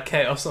lot of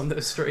chaos on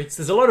those streets.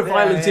 There's a lot of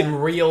violence in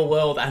real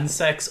world and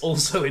sex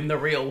also in the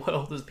real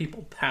world as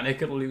people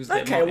panic and lose their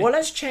mind. Okay, well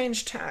let's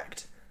change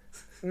tact.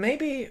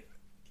 Maybe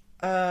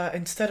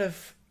instead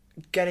of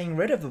getting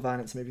rid of the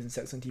violence in movies and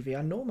sex on TV,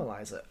 I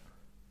normalise it.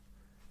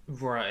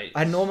 Right.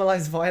 I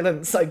normalise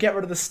violence. I get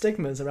rid of the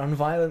stigmas around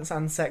violence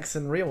and sex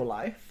in real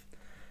life.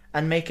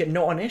 And make it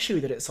not an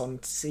issue that it's on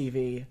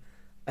TV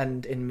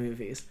and in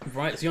movies.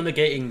 Right, so you're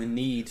negating the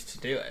need to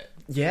do it.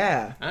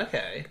 Yeah.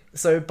 Okay.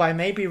 So by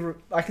maybe...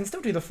 I can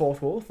still do the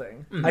fourth wall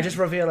thing. I just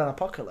reveal an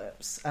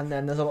apocalypse, and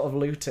then there's a lot of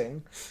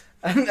looting,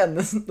 and then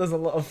there's a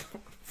lot of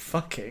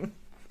fucking.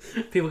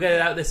 People get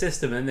it out of the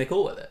system and they're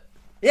cool with it.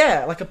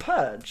 Yeah, like a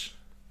purge.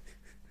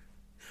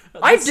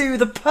 I do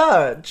the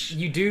purge!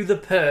 You do the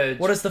purge.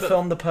 What does the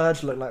film The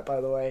Purge look like, by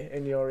the way,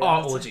 in your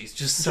reality? Oh, orgies.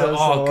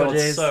 God,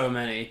 so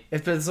many.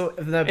 It's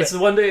the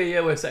one day a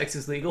year where sex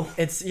is legal.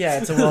 It's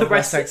a world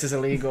where sex is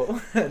illegal.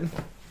 And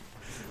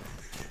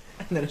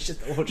then it's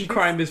just orgies.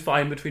 Crime is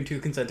fine between two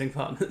consenting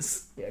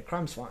partners. Yeah,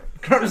 crime's fine.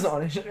 Crime's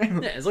not an issue.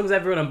 Yeah, as long as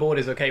everyone on board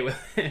is okay with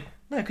it.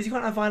 No, because you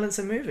can't have violence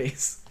in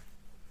movies.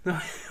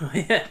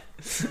 Yeah.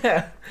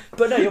 Yeah,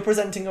 but no, it's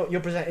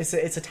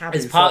a taboo.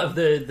 It's part of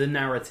the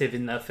narrative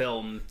in the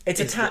film.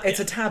 It's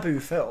a taboo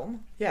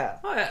film. Yeah.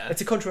 Oh, yeah.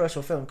 It's a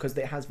controversial film because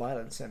it has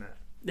violence in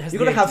it. You've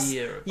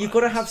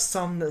got to have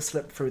some that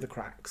slip through the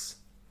cracks.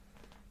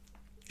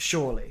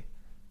 Surely.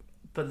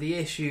 But the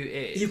issue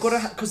is you've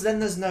got to because then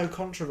there's no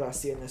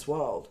controversy in this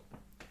world.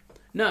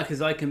 No,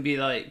 because I can be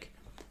like,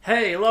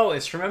 "Hey,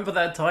 Lois, remember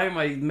that time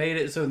I made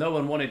it so no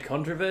one wanted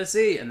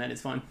controversy?" And then it's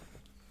fine.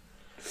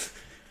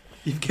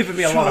 You've given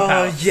me a lot of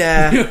power.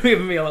 Yeah. You've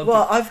given me a lot of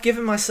power. I've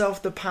given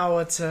myself the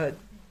power to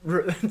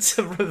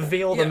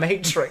reveal the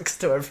Matrix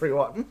to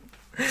everyone.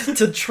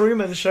 To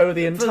Truman Show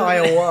the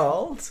entire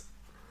world.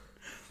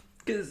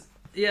 Because,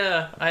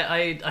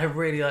 I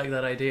really like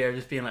that idea of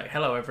just being like,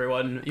 hello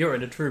everyone, you're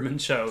in a Truman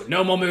Show.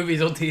 No more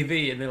movies on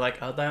TV. And they're like,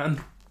 oh,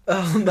 damn.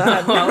 Oh,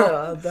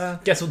 man.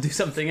 Guess we'll do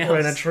something else. We're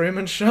in a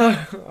Truman Show.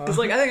 Because,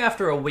 I think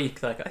after a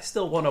week, I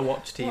still want to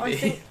watch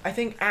TV. Well, I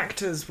think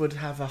actors would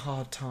have a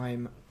hard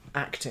time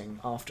acting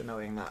after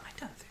knowing that. I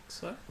don't think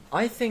so.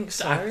 I think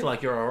so. Act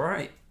like you're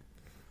alright.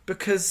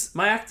 Because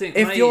my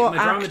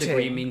drama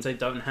degree means I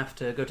don't have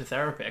to go to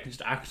therapy. I can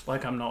just act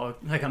like I'm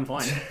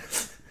fine.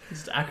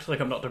 Just act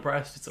like I'm not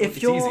depressed. It's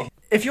easy.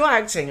 If you're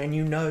acting and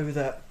you know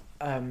that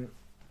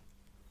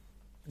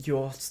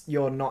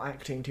you're not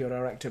acting to your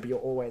director, but you're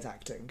always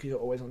acting because you're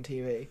always on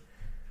TV,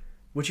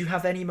 would you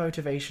have any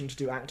motivation to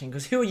do acting?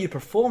 Because who are you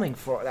performing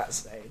for at that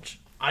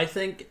stage? I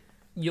think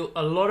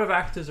a lot of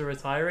actors are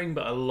retiring,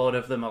 but a lot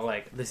of them are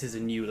like, this is a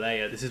new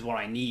layer. This is what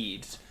I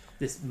need.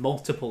 This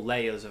multiple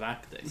layers of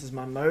acting. This is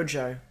my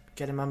mojo.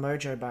 Getting my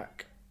mojo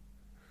back.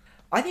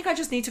 I think I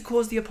just need to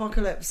cause the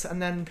apocalypse, and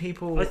then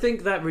people. I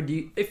think that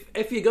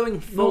if you're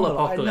going full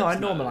apocalypse, I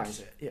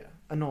normalize it. Yeah,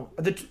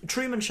 the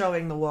Truman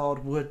showing the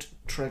world would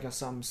trigger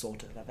some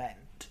sort of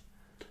event.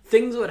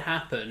 Things would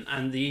happen,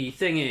 and the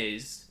thing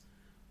is,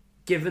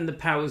 given the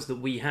powers that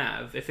we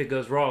have, if it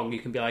goes wrong, you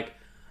can be like,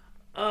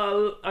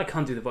 "Oh, I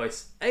can't do the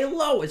voice." Hey,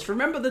 Lois,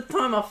 remember the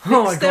time I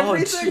fixed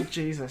everything?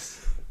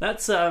 Jesus.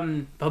 That's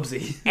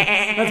Bubsy.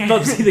 That's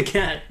Bubsy the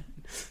cat.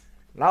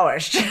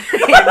 Lois.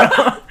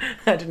 I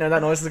didn't know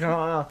that noise was coming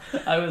out.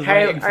 I was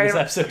waiting for this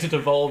episode to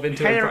devolve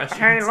into impressions.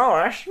 Hey,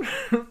 Lois.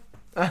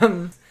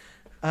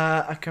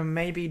 I can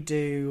maybe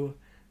do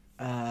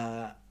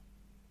the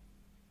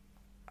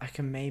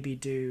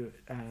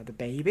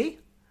baby.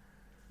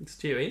 It's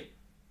Stewie.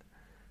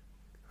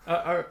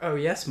 Oh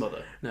yes,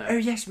 mother. No. Oh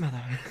yes,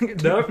 mother.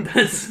 No,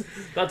 that's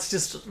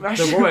just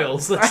the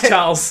royals. That's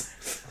Charles.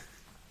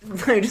 No,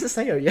 he doesn't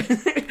say oh yes.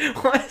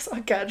 Why is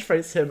our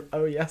catchphrase to him?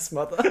 Oh yes,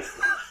 mother.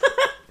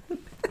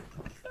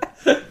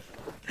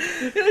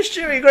 It's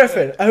Stewie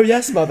Griffin. Oh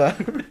yes, mother.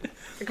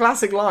 A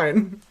classic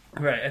line.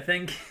 Right, I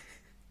think.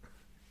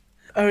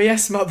 Oh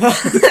yes, mother.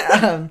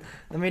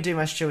 Let me do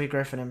my Stewie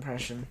Griffin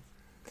impression.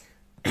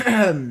 What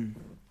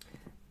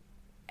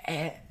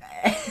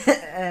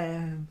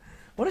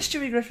does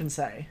Stewie Griffin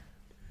say?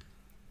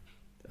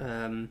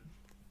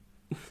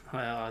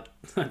 I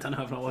don't know.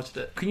 I've not watched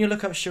it. Can you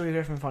look up Stewie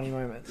Griffin funny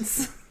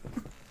moments?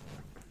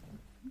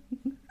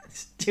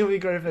 Stewie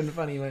Griffin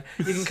funny moments.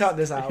 You can cut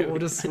this out. We'll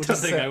just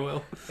sit I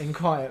will. in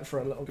quiet for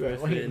a little bit.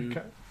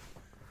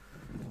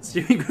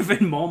 Stewie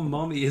Griffin,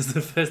 mommy is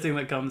the first thing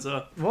that comes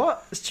up.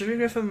 What? Stewie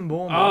Griffin,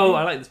 mommy? Oh,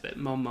 I like this bit.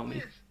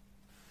 Mommy.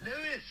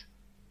 Lewis,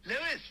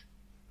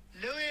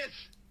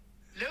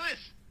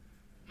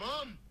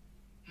 mom,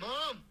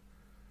 mommy,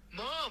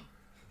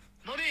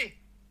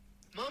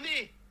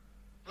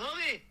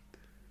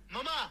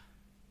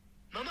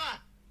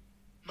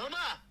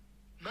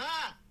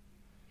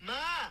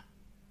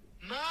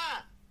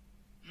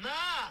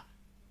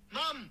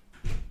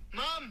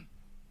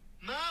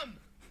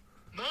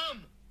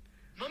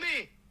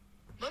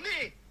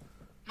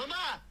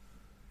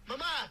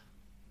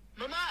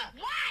 mama,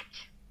 what?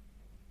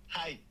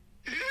 Hi.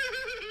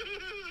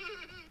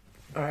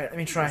 Alright, let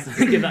me try.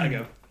 Give that a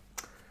go.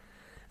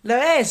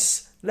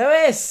 Lois!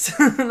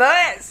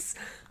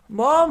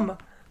 Mom!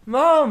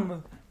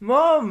 Mommy!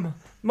 Mama!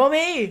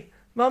 Mommy!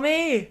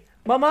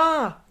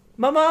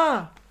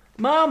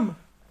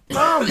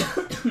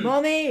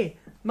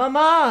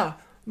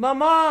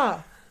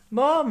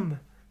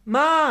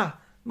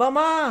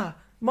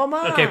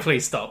 Mama! Okay,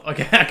 please stop.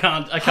 Okay, I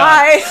can't.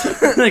 Hi!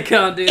 I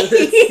can't do this.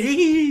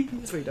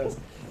 That's what he does.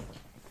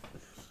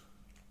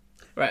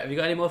 Right, have you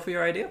got any more for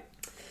your idea?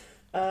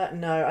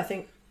 No, I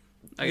think...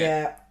 Okay.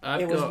 Yeah,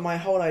 my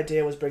whole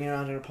idea was bringing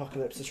around an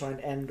apocalypse to try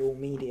and end all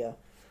media.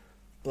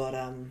 But,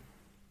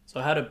 So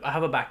I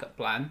have a backup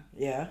plan.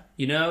 Yeah.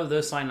 You know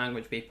the sign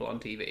language people on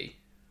TV?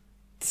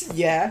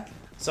 Yeah.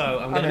 So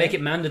I'm going to make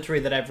it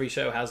mandatory that every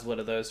show has one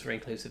of those for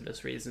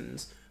inclusiveness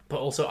reasons. But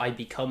also I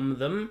become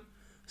them.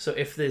 So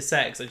if there's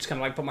sex, I just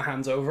kind of like put my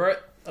hands over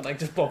it and like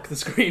just block the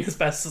screen as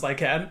best as I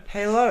can.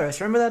 Hey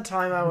Lois, remember that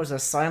time I was a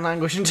sign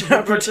language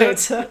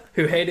interpreter?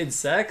 Who hated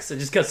sex? It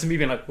just cuts to me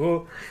being like,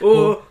 oh,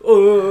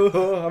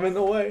 I'm in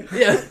the way.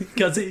 Yeah,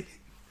 cuzzy.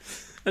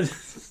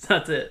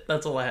 That's it.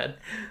 That's all I had.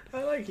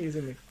 I like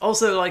using me.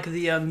 Also, like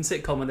the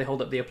sitcom when they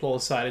hold up the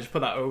applause sign, I just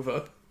put that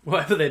over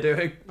whatever they're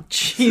doing.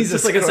 Jesus,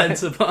 it's just like Christ. a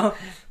censor bar.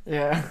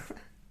 Yeah.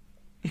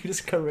 You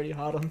just go really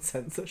hard on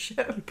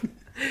censorship.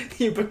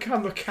 You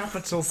become a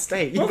capital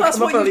state. Well, that's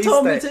what you've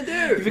told me to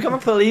do. You become a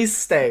police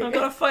state. I've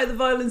got to fight the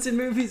violence in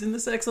movies and the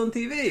sex on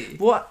TV.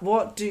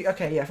 What do you...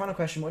 Okay, yeah, final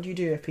question. What do you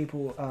do if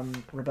people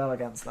rebel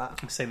against that?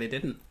 I say they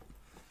didn't.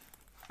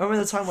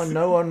 Remember the time when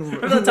no one...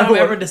 Remember the time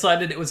everyone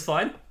decided it was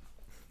fine?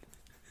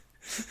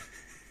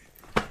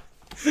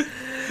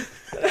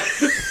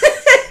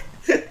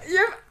 You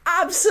have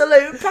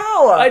absolute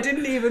power. I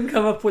didn't even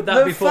come up with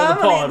that before the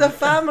pod. The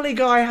Family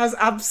Guy has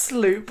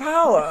absolute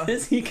power.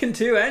 He can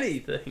do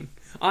anything.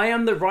 I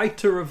am the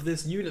writer of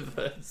this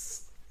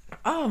universe.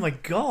 Oh my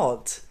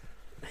god.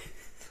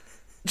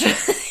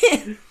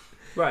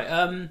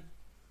 Right,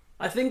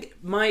 I think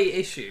my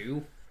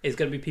issue is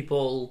going to be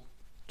people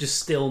just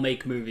still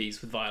make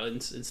movies with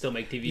violence and still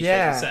make TV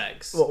shows with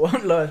sex. Well,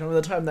 remember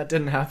the time that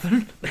didn't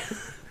happen?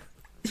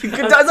 It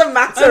doesn't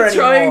matter I'm anymore.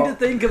 trying to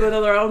think of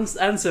another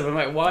answer, but I'm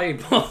like, why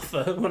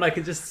bother when I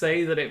could just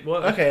say that it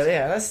works? Okay,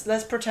 yeah,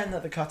 let's pretend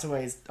that the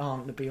cutaways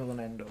aren't the be-all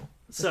and end-all.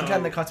 Let's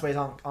pretend the cutaways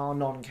are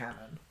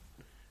non-canon.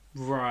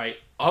 Right.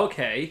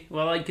 Okay.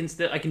 Well, I can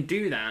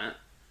do that.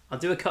 I'll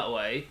do a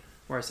cutaway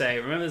where I say,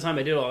 "Remember the time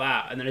I did all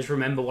that," and then just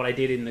remember what I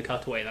did in the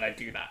cutaway, and then I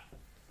do that.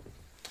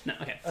 No.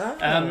 Okay.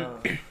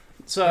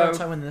 So There was a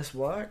time when this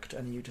worked,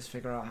 and you just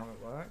figure out how it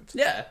worked.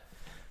 yeah.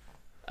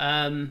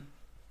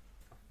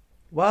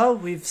 Well,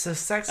 we've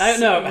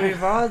successfully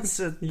we've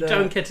answered. You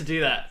don't get to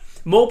do that.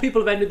 More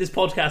people have ended this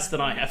podcast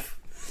than I have.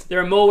 There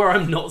are more where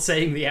I'm not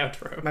saying the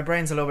outro. My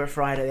brain's a little bit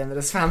fried at the end of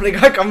this Family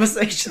Guy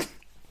conversation.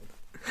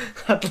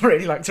 I'd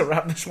really like to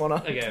wrap this one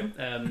up. Okay.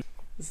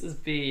 This has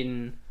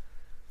been.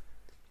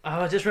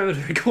 Oh, I just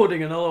remembered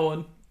recording another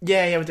one.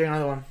 Yeah, we're doing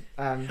another one.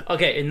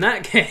 Okay, in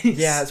that case.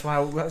 Yeah, that's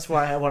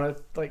why I want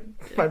to, like,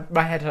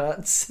 my head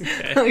hurts.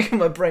 Okay. Like,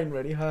 my brain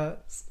really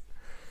hurts.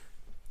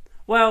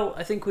 Well,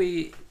 I think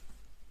we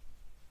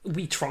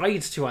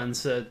tried to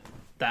answer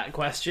that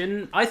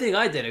question. I think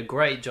I did a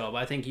great job.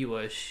 I think you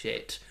were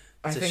shit.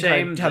 It's I a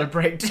shame I had a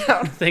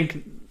breakdown. I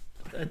think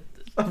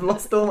I've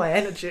lost all my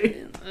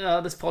energy.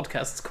 this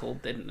podcast is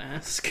called Didn't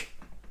Ask.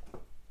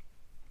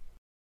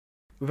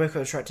 We both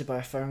got distracted by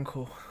a phone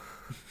call.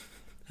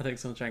 I think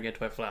someone's trying to get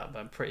to my flat, but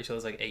I'm pretty sure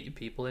there's like 80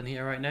 people in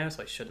here right now,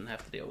 so I shouldn't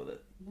have to deal with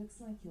it. Looks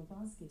like your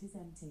basket is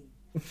empty.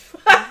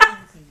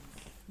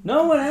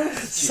 No one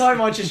else. So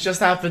much has just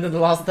happened in the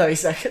last 30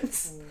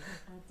 seconds.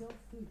 Add dog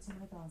food to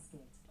my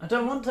basket. I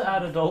don't want to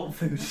add adult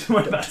food to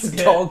my basket.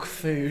 Dog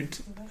food.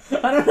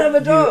 I don't have a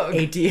dog.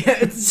 You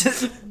idiots.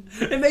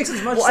 It makes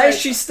as much Why sense.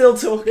 is she still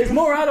talking? There's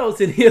more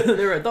adults in here than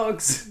there are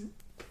dogs.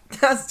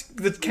 That's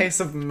the case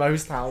of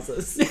most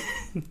houses.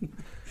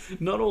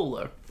 Not all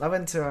though. I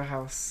went to a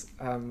house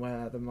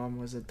where the mum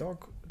was a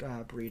dog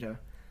breeder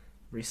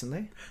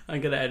recently. I'm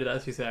gonna edit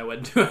that to say I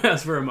went to a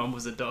house where a mum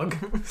was a dog,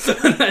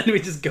 and then we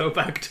just go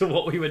back to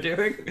what we were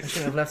doing. I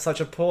shouldn't have left such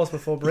a pause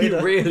before You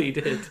breeder. really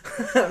did.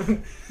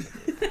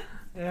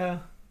 Yeah,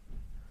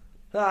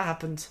 that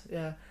happened.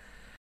 Yeah.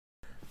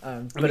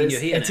 But mean, it's,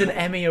 you're here it's now. an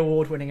Emmy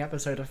award-winning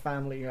episode of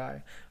Family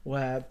Guy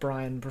where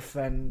Brian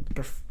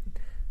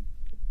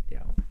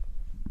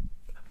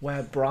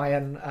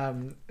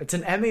it's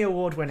an Emmy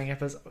award-winning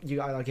episode.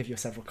 I'll give you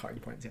several cutting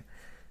points here.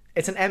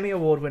 It's an Emmy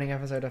award-winning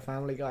episode of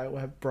Family Guy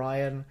where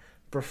Brian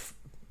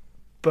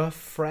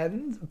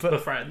Befriends.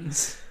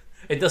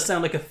 It does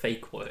sound like a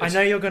fake word. I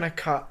know you're gonna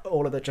cut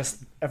all of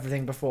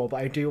everything before, but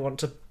I do want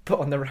to put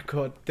on the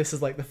record. This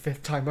is like the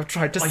 5th time I've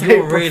tried to say.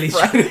 You're really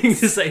befriends. trying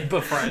to say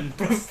befriend.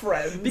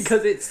 Befriends.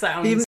 Because it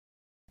sounds.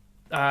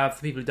 For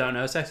people who don't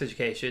know, sex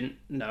education.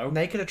 No.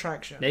 Naked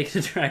attraction. Naked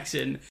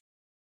attraction.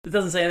 It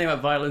doesn't say anything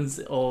about violence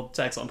or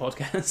sex on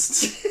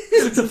podcasts.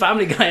 It's a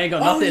Family Guy ain't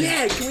got nothing. Oh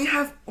yeah, can we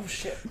have? Oh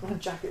shit, my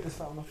jacket just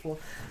fell on the floor.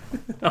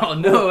 Oh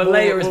no, a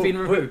layer has been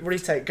removed.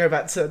 Retake. Go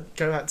back to.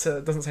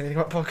 Doesn't say anything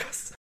about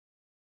podcasts.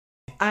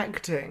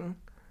 Acting.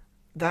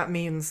 That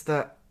means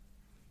that.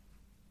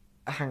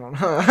 Hang on,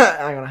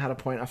 I had a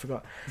point. I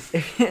forgot.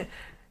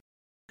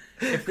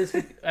 If this,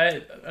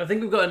 I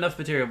think we've got enough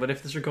material, but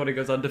if this recording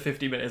goes under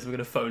 50 minutes, we're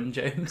gonna phone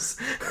James.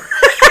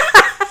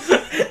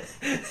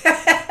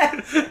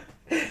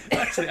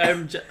 Actually,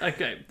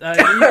 okay.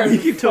 You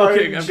keep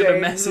talking. I'm gonna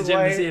message him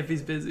to see if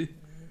he's busy.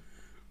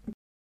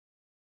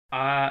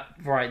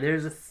 Right.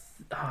 There's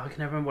I can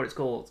never remember what it's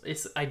called.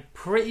 I'm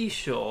pretty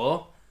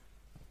sure.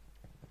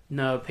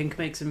 No, pink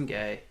makes him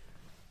gay.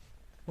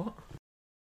 What?